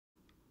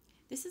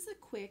This is a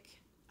quick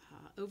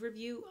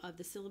overview of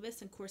the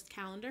syllabus and course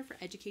calendar for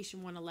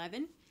Education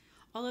 111.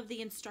 All of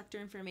the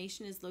instructor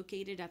information is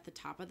located at the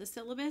top of the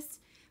syllabus.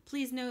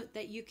 Please note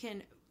that you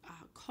can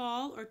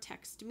call or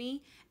text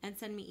me and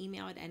send me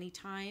email at any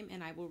time,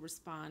 and I will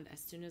respond as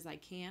soon as I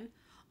can.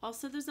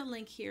 Also, there's a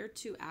link here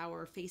to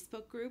our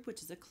Facebook group,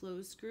 which is a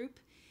closed group,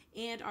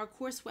 and our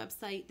course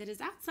website that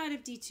is outside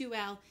of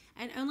D2L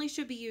and only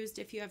should be used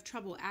if you have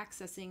trouble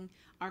accessing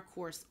our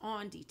course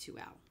on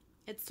D2L.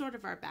 It's sort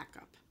of our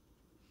backup.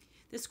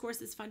 This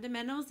course is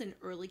Fundamentals in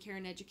Early Care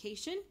and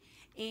Education,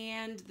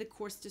 and the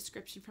course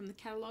description from the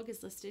catalog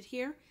is listed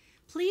here.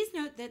 Please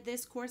note that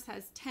this course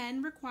has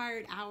 10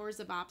 required hours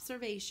of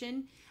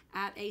observation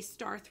at a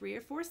star 3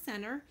 or 4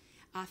 center.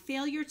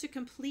 Failure to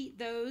complete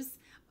those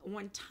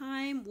on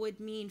time would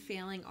mean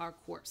failing our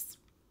course.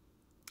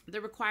 The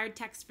required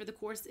text for the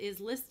course is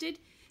listed.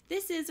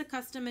 This is a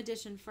custom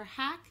edition for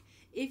Hack.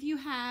 If you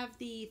have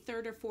the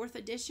 3rd or 4th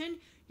edition,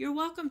 you're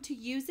welcome to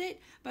use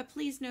it, but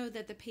please know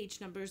that the page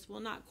numbers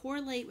will not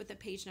correlate with the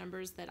page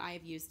numbers that I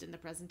have used in the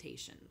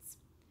presentations.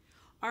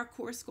 Our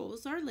course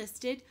goals are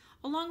listed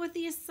along with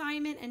the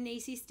assignment and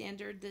NACCE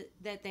standard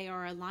that they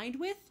are aligned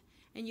with,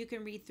 and you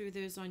can read through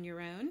those on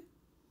your own.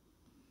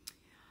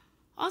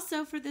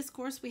 Also, for this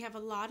course, we have a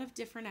lot of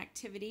different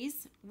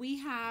activities. We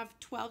have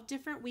 12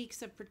 different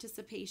weeks of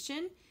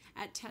participation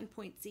at 10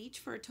 points each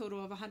for a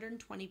total of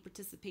 120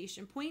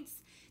 participation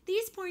points.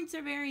 These points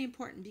are very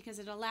important because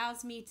it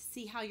allows me to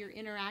see how you're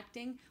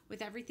interacting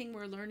with everything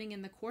we're learning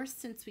in the course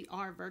since we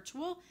are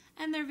virtual,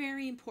 and they're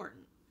very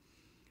important.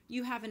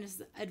 You have an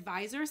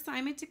advisor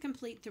assignment to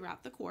complete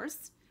throughout the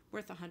course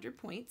worth 100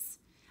 points,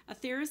 a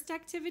theorist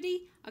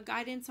activity, a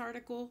guidance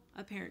article,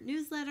 a parent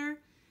newsletter.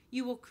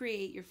 You will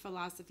create your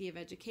philosophy of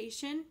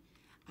education,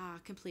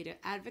 complete an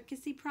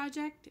advocacy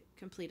project,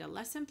 complete a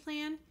lesson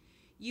plan.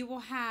 You will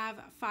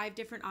have 5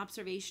 different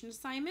observation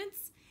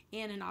assignments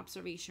and an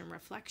observation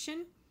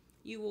reflection.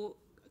 You will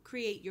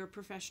create your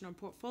professional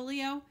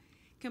portfolio,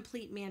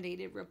 complete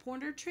mandated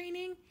reporter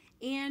training,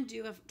 and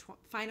do a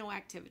final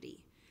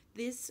activity.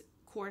 This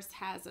course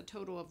has a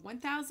total of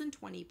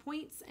 1,020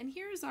 points, and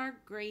here's our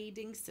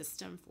grading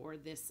system for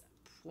this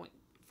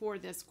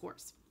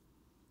course.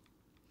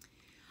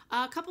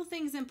 A couple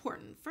things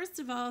important. First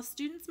of all,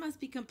 students must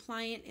be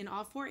compliant in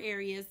all 4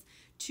 areas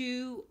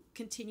to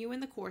continue in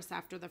the course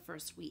after the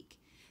first week.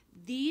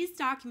 These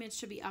documents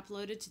should be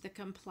uploaded to the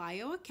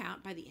Complio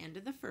account by the end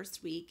of the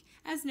first week,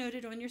 as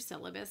noted on your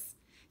syllabus.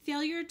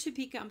 Failure to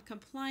become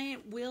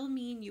compliant will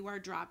mean you are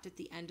dropped at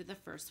the end of the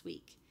first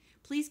week.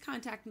 Please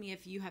contact me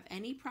if you have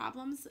any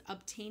problems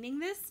obtaining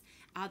this.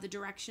 The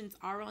directions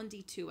are on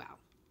D2L.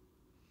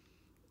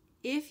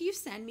 If you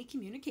send me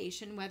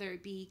communication, whether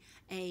it be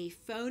a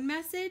phone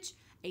message,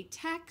 a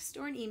text,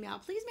 or an email,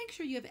 please make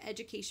sure you have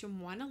Education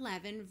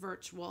 111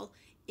 virtual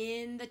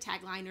in the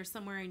tagline or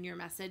somewhere in your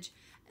message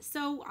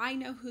so I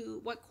know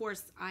what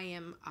course I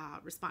am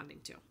responding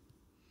to.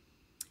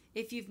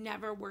 If you've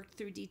never worked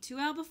through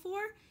D2L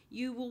before,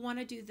 you will want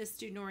to do the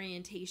student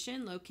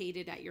orientation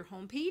located at your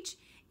homepage.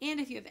 And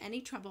if you have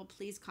any trouble,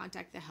 please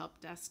contact the help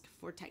desk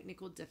for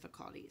technical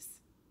difficulties.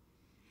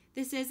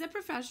 This is a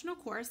professional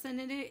course,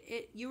 and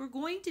you are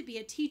going to be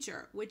a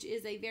teacher, which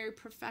is a very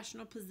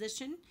professional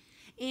position,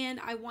 and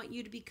I want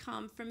you to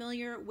become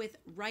familiar with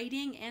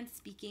writing and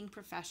speaking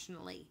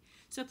professionally.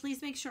 So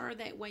please make sure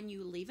that when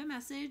you leave a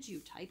message, you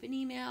type an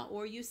email,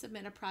 or you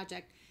submit a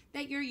project,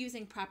 that you're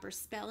using proper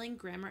spelling,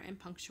 grammar, and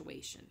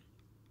punctuation.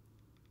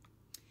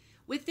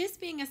 With this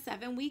being a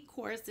 7-week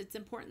course, it's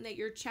important that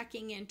you're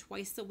checking in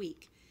twice a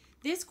week.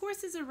 This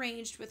course is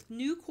arranged with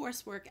new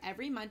coursework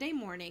every Monday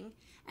morning,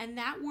 and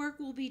that work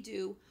will be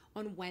due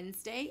on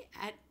Wednesday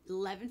at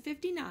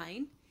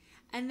 11:59,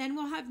 and then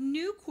we'll have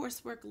new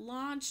coursework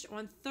launched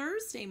on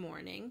Thursday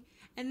morning,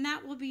 and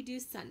that will be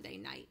due Sunday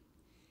night.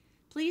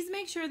 Please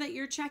make sure that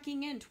you're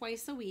checking in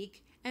twice a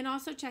week and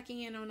also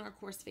checking in on our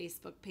course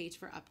Facebook page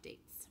for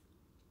updates.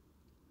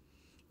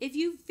 If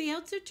you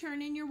fail to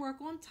turn in your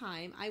work on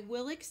time, I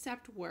will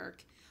accept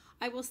work.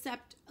 I will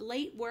accept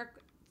late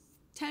work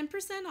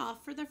 10%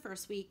 off for the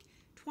first week,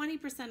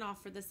 20%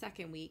 off for the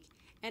second week,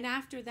 and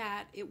after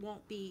that it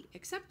won't be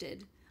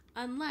accepted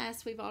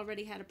unless we've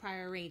already had a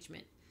prior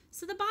arrangement.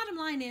 So the bottom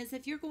line is,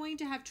 if you're going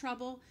to have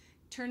trouble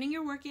turning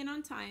your work in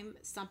on time,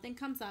 something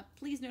comes up,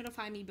 please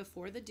notify me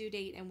before the due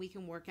date and we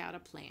can work out a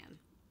plan.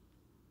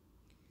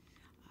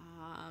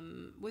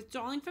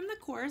 Withdrawing from the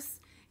course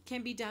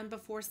can be done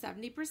before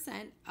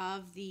 70%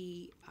 of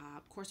the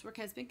coursework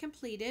has been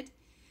completed.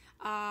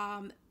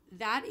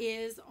 That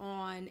is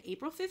on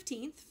April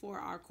 15th for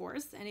our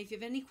course, and if you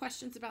have any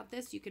questions about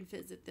this, you can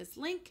visit this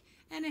link,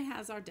 and it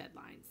has our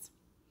deadlines.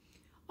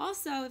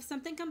 Also, if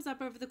something comes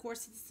up over the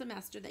course of the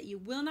semester that you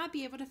will not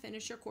be able to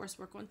finish your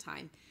coursework on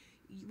time,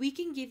 we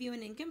can give you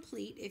an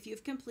incomplete if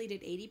you've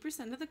completed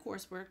 80% of the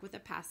coursework with a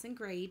passing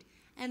grade,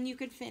 and you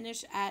could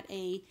finish at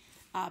a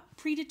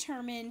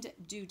predetermined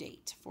due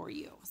date for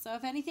you. So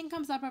if anything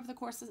comes up over the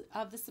course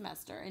of the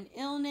semester, an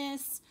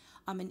illness,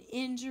 an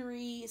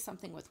injury,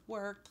 something with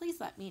work, please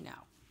let me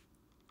know.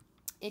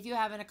 If you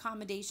have an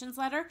accommodations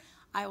letter,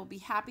 I will be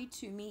happy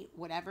to meet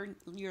whatever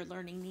your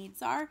learning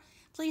needs are.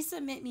 Please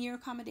submit me your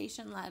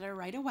accommodation letter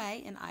right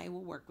away, and I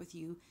will work with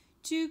you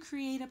to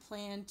create a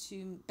plan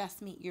to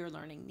best meet your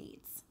learning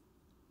needs.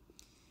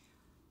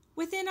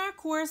 Within our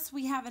course,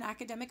 we have an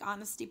academic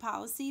honesty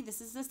policy.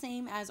 This is the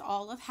same as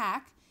all of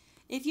HAC.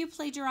 If you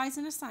plagiarize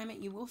an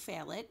assignment, you will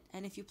fail it,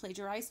 and if you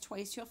plagiarize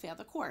twice, you'll fail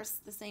the course.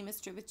 The same is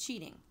true with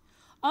cheating.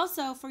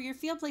 Also, for your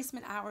field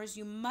placement hours,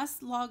 you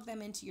must log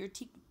them into your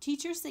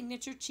teacher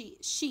signature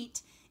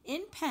sheet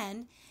in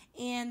pen,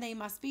 and they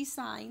must be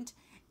signed.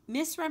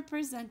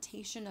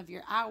 Misrepresentation of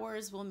your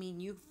hours will mean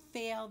you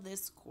fail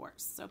this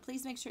course. So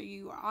please make sure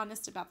you are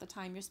honest about the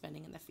time you're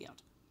spending in the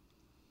field.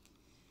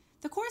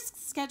 The course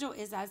schedule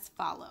is as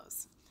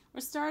follows.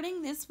 We're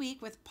starting this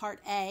week with Part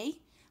A.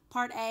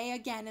 Part A,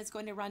 again, is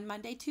going to run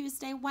Monday,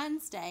 Tuesday,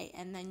 Wednesday,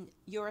 and then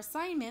your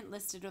assignment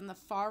listed on the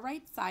far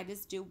right side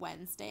is due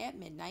Wednesday at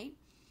midnight.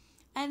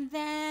 And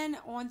then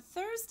on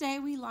Thursday,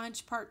 we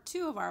launch Part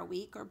 2 of our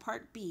week, or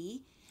Part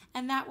B,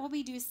 and that will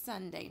be due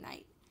Sunday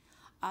night.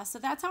 So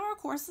that's how our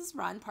courses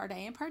run, Part A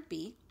and Part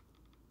B.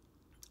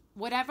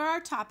 Whatever our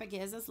topic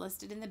is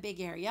listed in the big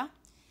area.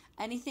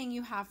 Anything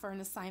you have for an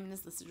assignment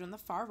is listed on the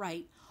far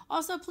right.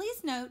 Also,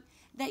 please note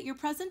that your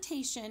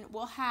presentation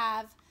will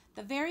have,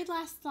 the very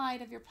last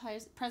slide of your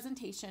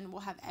presentation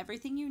will have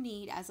everything you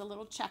need as a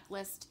little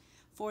checklist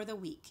for the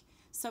week.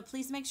 So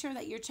please make sure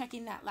that you're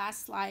checking that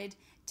last slide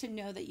to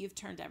know that you've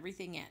turned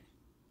everything in.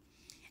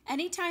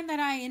 Anytime that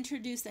I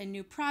introduce a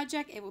new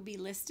project, it will be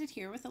listed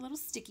here with a little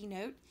sticky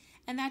note,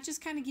 and that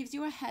just kind of gives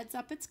you a heads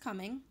up it's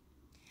coming.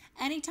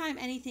 Anytime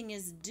anything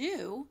is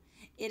due,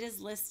 it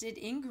is listed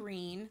in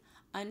green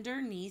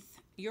underneath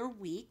your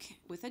week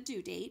with a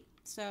due date.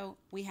 So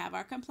we have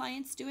our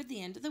compliance due at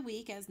the end of the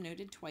week, as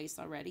noted twice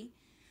already.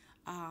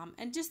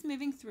 And just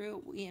moving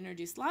through, we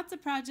introduce lots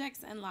of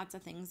projects and lots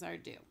of things are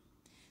due.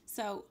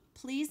 So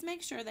please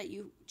make sure that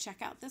you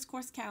check out this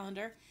course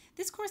calendar.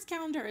 This course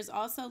calendar is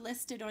also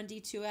listed on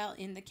D2L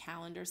in the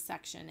calendar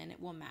section, and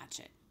it will match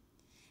it.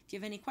 If you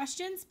have any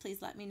questions,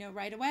 please let me know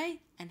right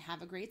away, and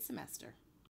have a great semester.